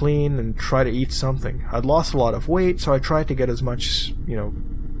 clean, and try to eat something. I'd lost a lot of weight, so I tried to get as much,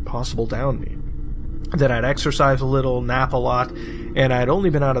 possible down me. Then I'd exercise a little, nap a lot, and I'd only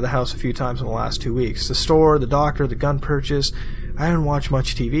been out of the house a few times in the last 2 weeks. The store, the doctor, the gun purchase. I didn't watch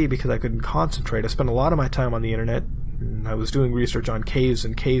much TV because I couldn't concentrate. I spent a lot of my time on the internet, and I was doing research on caves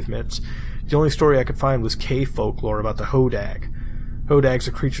and cave myths. The only story I could find was cave folklore about the hodag. Hodag's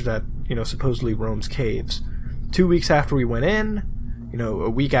a creature that, supposedly roams caves. 2 weeks after we went in, a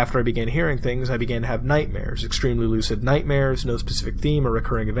week after I began hearing things, I began to have nightmares, extremely lucid nightmares, no specific theme or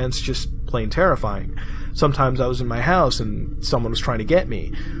recurring events, just plain terrifying. Sometimes I was in my house and someone was trying to get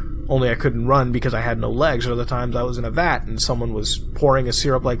me, only I couldn't run because I had no legs. Other times I was in a vat and someone was pouring a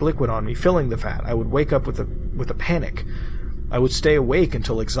syrup-like liquid on me, filling the vat. I would wake up with a panic. I would stay awake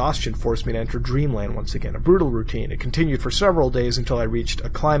until exhaustion forced me to enter dreamland once again, a brutal routine. It continued for several days until I reached a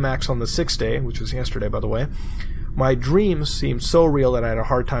climax on the 6th day, which was yesterday, by the way. My dreams seemed so real that I had a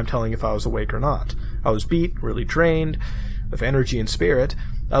hard time telling if I was awake or not. I was beat, really drained of energy and spirit.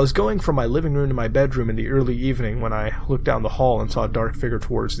 I was going from my living room to my bedroom in the early evening when I looked down the hall and saw a dark figure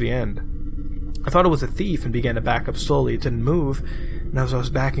towards the end. I thought it was a thief and began to back up slowly. It didn't move, and as I was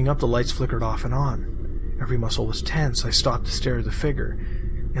backing up, the lights flickered off and on. Every muscle was tense. I stopped to stare at the figure,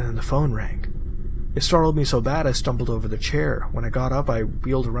 and then the phone rang. It startled me so bad I stumbled over the chair. When I got up, I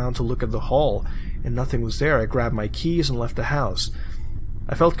wheeled around to look at the hall, and nothing was there. I grabbed my keys and left the house.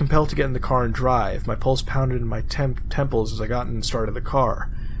 I felt compelled to get in the car and drive. My pulse pounded in my temples as I got in and started the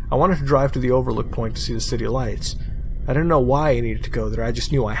car. I wanted to drive to the overlook point to see the city lights. I didn't know why I needed to go there, I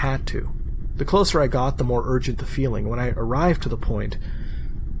just knew I had to. The closer I got, the more urgent the feeling. When I arrived to the point,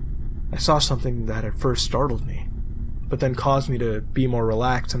 I saw something that at first startled me, but then caused me to be more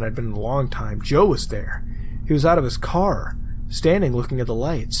relaxed than I'd been in a long time. Joe was there. He was out of his car, standing looking at the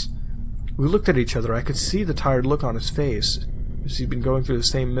lights. We looked at each other. I could see the tired look on his face, as he'd been going through the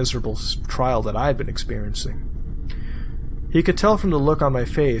same miserable trial that I had been experiencing. He could tell from the look on my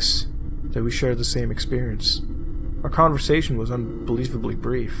face that we shared the same experience. Our conversation was unbelievably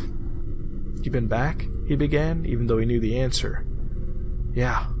brief. "You been back?" he began, even though he knew the answer.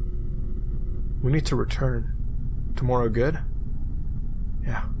 "Yeah. We need to return. Tomorrow good?"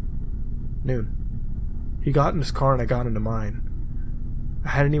 "Yeah. Noon." He got in his car and I got into mine. I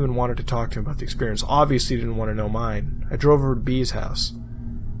hadn't even wanted to talk to him about the experience. Obviously didn't want to know mine. I drove over to B's house.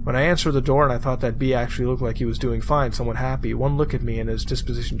 When I answered the door and I thought that B actually looked like he was doing fine, somewhat happy, one look at me and his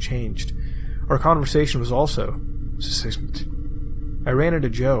disposition changed. Our conversation was also succinct. I ran into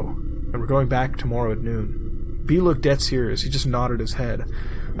Joe, and we're going back tomorrow at noon. B looked dead serious. He just nodded his head.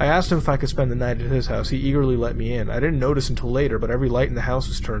 I asked him if I could spend the night at his house. He eagerly let me in. I didn't notice until later, but every light in the house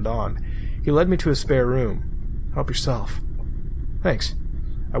was turned on. He led me to his spare room. Help yourself. Thanks.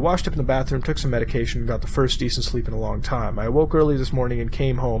 I washed up in the bathroom, took some medication, and got the first decent sleep in a long time. I awoke early this morning and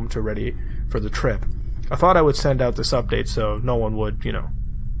came home to ready for the trip. I thought I would send out this update so no one would,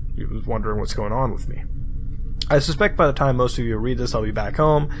 he was wondering what's going on with me. I suspect by the time most of you read this, I'll be back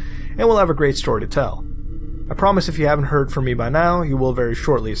home, and we'll have a great story to tell. I promise if you haven't heard from me by now, you will very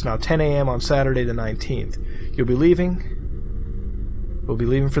shortly. It's now 10 a.m. on Saturday the 19th. You'll be leaving? We'll be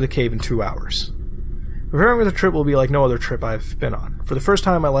leaving for the cave in 2 hours. Preparing for the trip will be like no other trip I've been on. For the first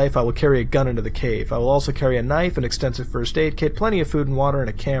time in my life, I will carry a gun into the cave. I will also carry a knife, an extensive first aid kit, plenty of food and water, and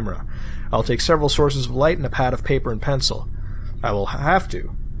a camera. I will take several sources of light and a pad of paper and pencil. I will have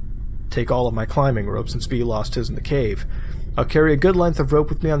to take all of my climbing rope since B lost his in the cave. I'll carry a good length of rope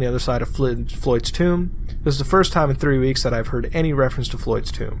with me on the other side of Floyd's tomb. This is the first time in 3 weeks that I've heard any reference to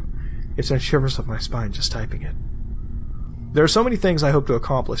Floyd's tomb. It sends shivers up my spine just typing it. There are so many things I hope to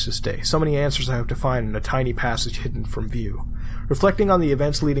accomplish this day, so many answers I hope to find in a tiny passage hidden from view. Reflecting on the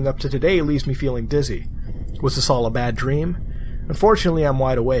events leading up to today leaves me feeling dizzy. Was this all a bad dream? Unfortunately, I'm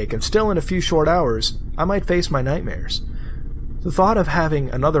wide awake, and still in a few short hours, I might face my nightmares. The thought of having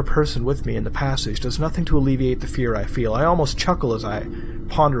another person with me in the passage does nothing to alleviate the fear I feel. I almost chuckle as I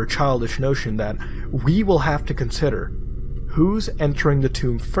ponder a childish notion that we will have to consider who's entering the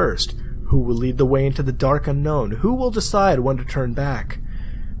tomb first. Who will lead the way into the dark unknown? Who will decide when to turn back?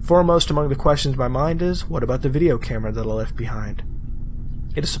 Foremost among the questions in my mind is, what about the video camera that I left behind?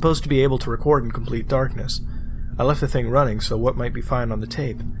 It is supposed to be able to record in complete darkness. I left the thing running, so what might be found on the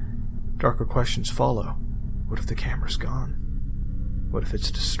tape? Darker questions follow. What if the camera's gone? What if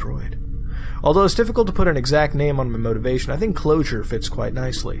it's destroyed? Although it's difficult to put an exact name on my motivation, I think closure fits quite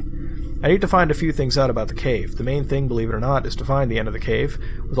nicely. I need to find a few things out about the cave. The main thing, believe it or not, is to find the end of the cave.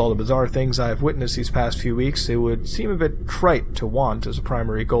 With all the bizarre things I have witnessed these past few weeks, it would seem a bit trite to want as a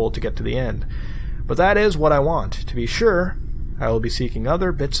primary goal to get to the end. But that is what I want. To be sure, I will be seeking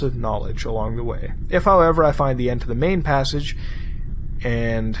other bits of knowledge along the way. If, however, I find the end to the main passage,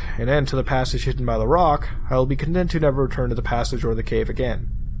 and an end to the passage hidden by the rock, I will be content to never return to the passage or the cave again.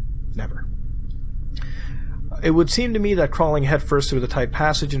 Never. It would seem to me that crawling headfirst through the tight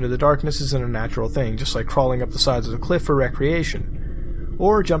passage into the darkness isn't a natural thing, just like crawling up the sides of a cliff for recreation,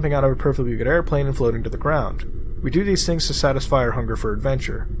 or jumping out of a perfectly good airplane and floating to the ground. We do these things to satisfy our hunger for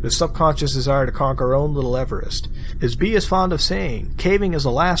adventure, this subconscious desire to conquer our own little Everest. As B is fond of saying, caving is a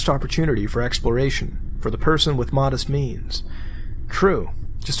last opportunity for exploration, for the person with modest means. True,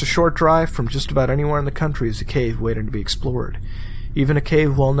 just a short drive from just about anywhere in the country is a cave waiting to be explored. Even a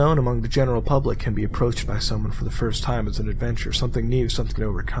cave well known among the general public can be approached by someone for the first time as an adventure, something new, something to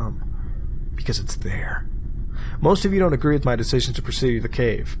overcome. Because it's there. Most of you don't agree with my decision to pursue the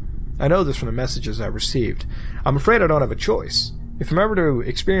cave. I know this from the messages I've received. I'm afraid I don't have a choice. If I'm ever to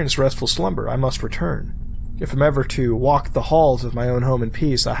experience restful slumber, I must return. If I'm ever to walk the halls of my own home in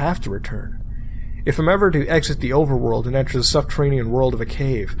peace, I have to return. If I'm ever to exit the overworld and enter the subterranean world of a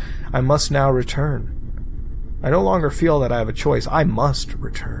cave, I must now return. I no longer feel that I have a choice. I must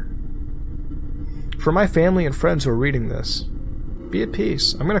return. For my family and friends who are reading this, be at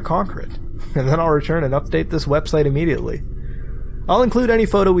peace. I'm going to conquer it. And then I'll return and update this website immediately. I'll include any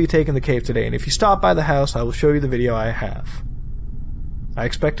photo we take in the cave today, and if you stop by the house, I will show you the video I have. I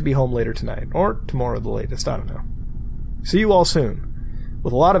expect to be home later tonight, or tomorrow at the latest, I don't know. See you all soon.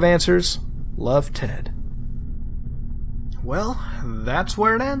 With a lot of answers, love, Ted. Well, that's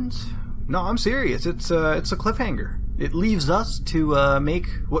where it ends. No, I'm serious. It's a cliffhanger. It leaves us to make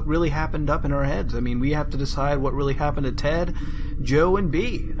what really happened up in our heads. I mean, we have to decide what really happened to Ted, Joe, and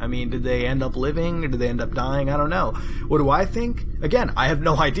B. I mean, did they end up living, or did they end up dying? I don't know. What do I think? Again, I have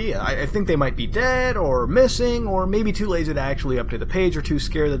no idea. I think they might be dead, or missing, or maybe too lazy to actually update the page, or too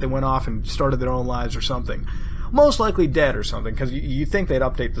scared that they went off and started their own lives or something. Most likely dead or something, because you think they'd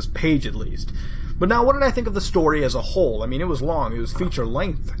update this page at least. But now, what did I think of the story as a whole? I mean, it was long. It was feature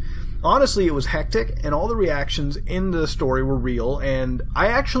length. Honestly, it was hectic, and all the reactions in the story were real, and I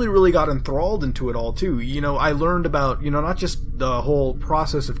actually really got enthralled into it all, too. I learned about, not just the whole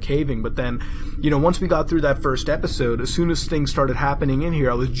process of caving, but then, once we got through that first episode, as soon as things started happening in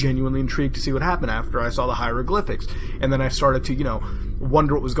here, I was genuinely intrigued to see what happened after I saw the hieroglyphics. And then I started to,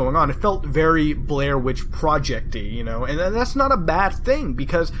 wonder what was going on. It felt very Blair Witch Project-y, you know, and that's not a bad thing,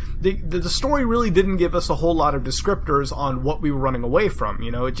 because the story really didn't give us a whole lot of descriptors on what we were running away from,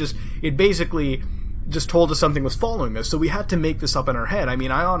 you know. It basically just told us something was following us, so we had to make this up in our head. I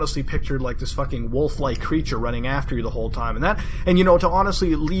mean, I honestly pictured like this fucking wolf-like creature running after you the whole time, and you know, to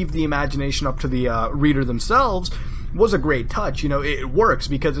honestly leave the imagination up to the reader themselves was a great touch. You know, it works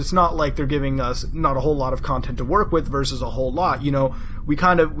because it's not like they're giving us not a whole lot of content to work with versus a whole lot. You know,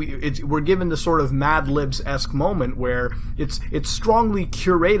 we're given this sort of Mad Libs-esque moment where it's strongly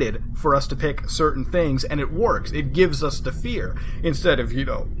curated for us to pick certain things, and it works. It gives us the fear instead of, you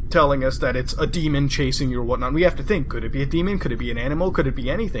know, telling us that it's a demon chasing you or whatnot. We have to think, could it be a demon? Could it be an animal? Could it be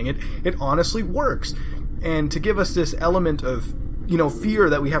anything? It honestly works. And to give us this element of, you know, fear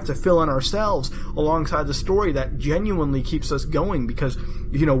that we have to fill in ourselves alongside the story that genuinely keeps us going, because,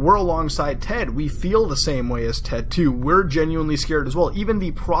 you know, we're alongside Ted. We feel the same way as Ted too. We're genuinely scared as well. Even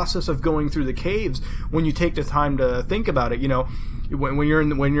the process of going through the caves, when you take the time to think about it, you know, when you're in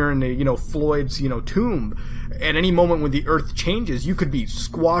the, you know, Floyd's, you know, tomb, at any moment when the earth changes, you could be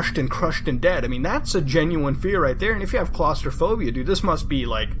squashed and crushed and dead. I mean, that's a genuine fear right there. And if you have claustrophobia, dude, this must be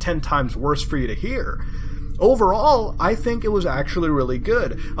like 10 times worse for you to hear. Overall, I think it was actually really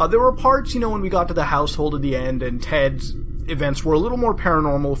good. There were parts, you know, when we got to the household at the end and Ted's events were a little more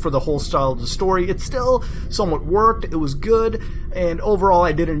paranormal for the whole style of the story. It still somewhat worked, it was good, and overall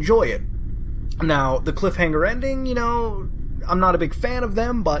I did enjoy it. Now, the cliffhanger ending, you know, I'm not a big fan of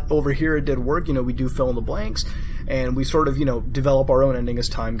them, but over here it did work. You know, we do fill in the blanks, and we sort of, you know, develop our own ending as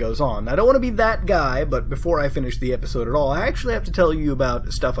time goes on. I don't want to be that guy, but before I finish the episode at all, I actually have to tell you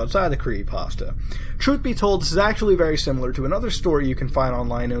about stuff outside the creepypasta. Truth be told, this is actually very similar to another story you can find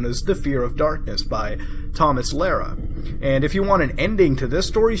online known as The Fear of Darkness by Thomas Lara. And if you want an ending to this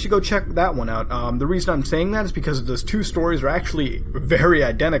story, you should go check that one out. The reason I'm saying that is because those two stories are actually very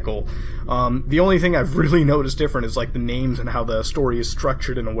identical. The only thing I've really noticed different is like the names and how the story is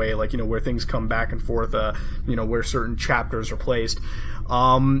structured in a way, like, you know, where things come back and forth, you know, where certain chapters are placed.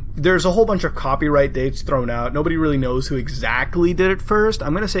 There's a whole bunch of copyright dates thrown out. Nobody really knows who exactly did it first.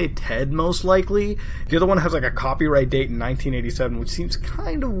 I'm going to say Ted most likely. The other one has like a copyright date in 1987, which seems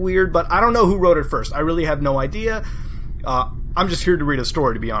kind of weird, but I don't know who wrote it first. I really have no idea. I'm just here to read a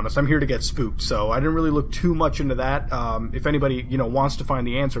story, to be honest. I'm here to get spooked, so I didn't really look too much into that. If anybody, you know, wants to find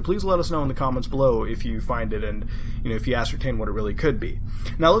the answer, please let us know in the comments below if you find it and, you know, if you ascertain what it really could be.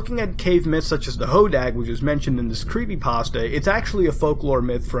 Now, looking at cave myths such as the Hodag, which was mentioned in this creepypasta, it's actually a folklore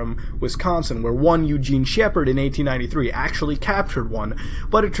myth from Wisconsin, where one Eugene Shepard in 1893 actually captured one,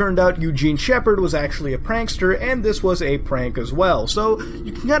 but it turned out Eugene Shepard was actually a prankster, and this was a prank as well, so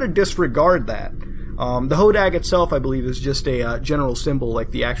you can kind of disregard that. The Hodag itself, I believe, is just a general symbol,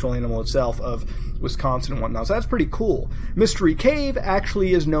 like the actual animal itself, of Wisconsin and whatnot, so that's pretty cool. Mystery Cave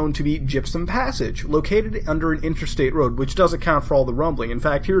actually is known to be Gypsum Passage, located under an interstate road, which does account for all the rumbling. In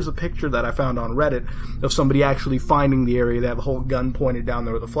fact, here's a picture that I found on Reddit of somebody actually finding the area. They have a whole gun pointed down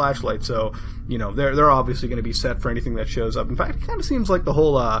there with a flashlight, so, you know, they're obviously going to be set for anything that shows up. In fact, it kind of seems like the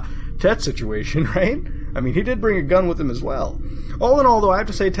whole Ted situation, right? I mean, he did bring a gun with him as well. All in all, though, I have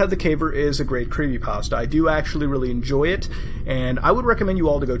to say Ted the Caver is a great creepypasta. I do actually really enjoy it, and I would recommend you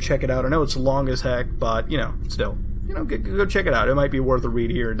all to go check it out. I know it's long as heck, but, you know, still, you know, go check it out. It might be worth a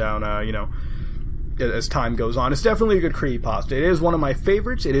read here down, you know, as time goes on. It's definitely a good creepypasta. It is one of my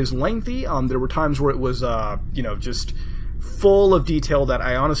favorites. It is lengthy. There were times where it was, you know, just full of detail that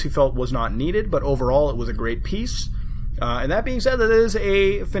I honestly felt was not needed, but overall it was a great piece. And that being said, that is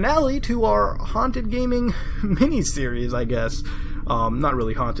a finale to our Haunted Gaming mini-series, I guess. Not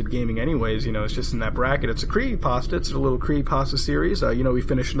really Haunted Gaming anyways, you know, it's just in that bracket. It's a creepypasta, it's a little creepypasta series. You know, we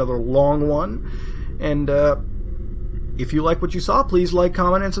finished another long one. And, if you like what you saw, please like,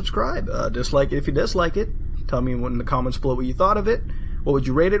 comment, and subscribe. Dislike it if you dislike it. Tell me in the comments below what you thought of it. What would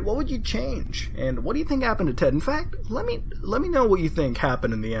you rate it? What would you change? And what do you think happened to Ted? In fact, let me know what you think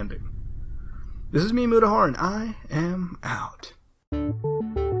happened in the ending. This is me, Mudahar, and I am out.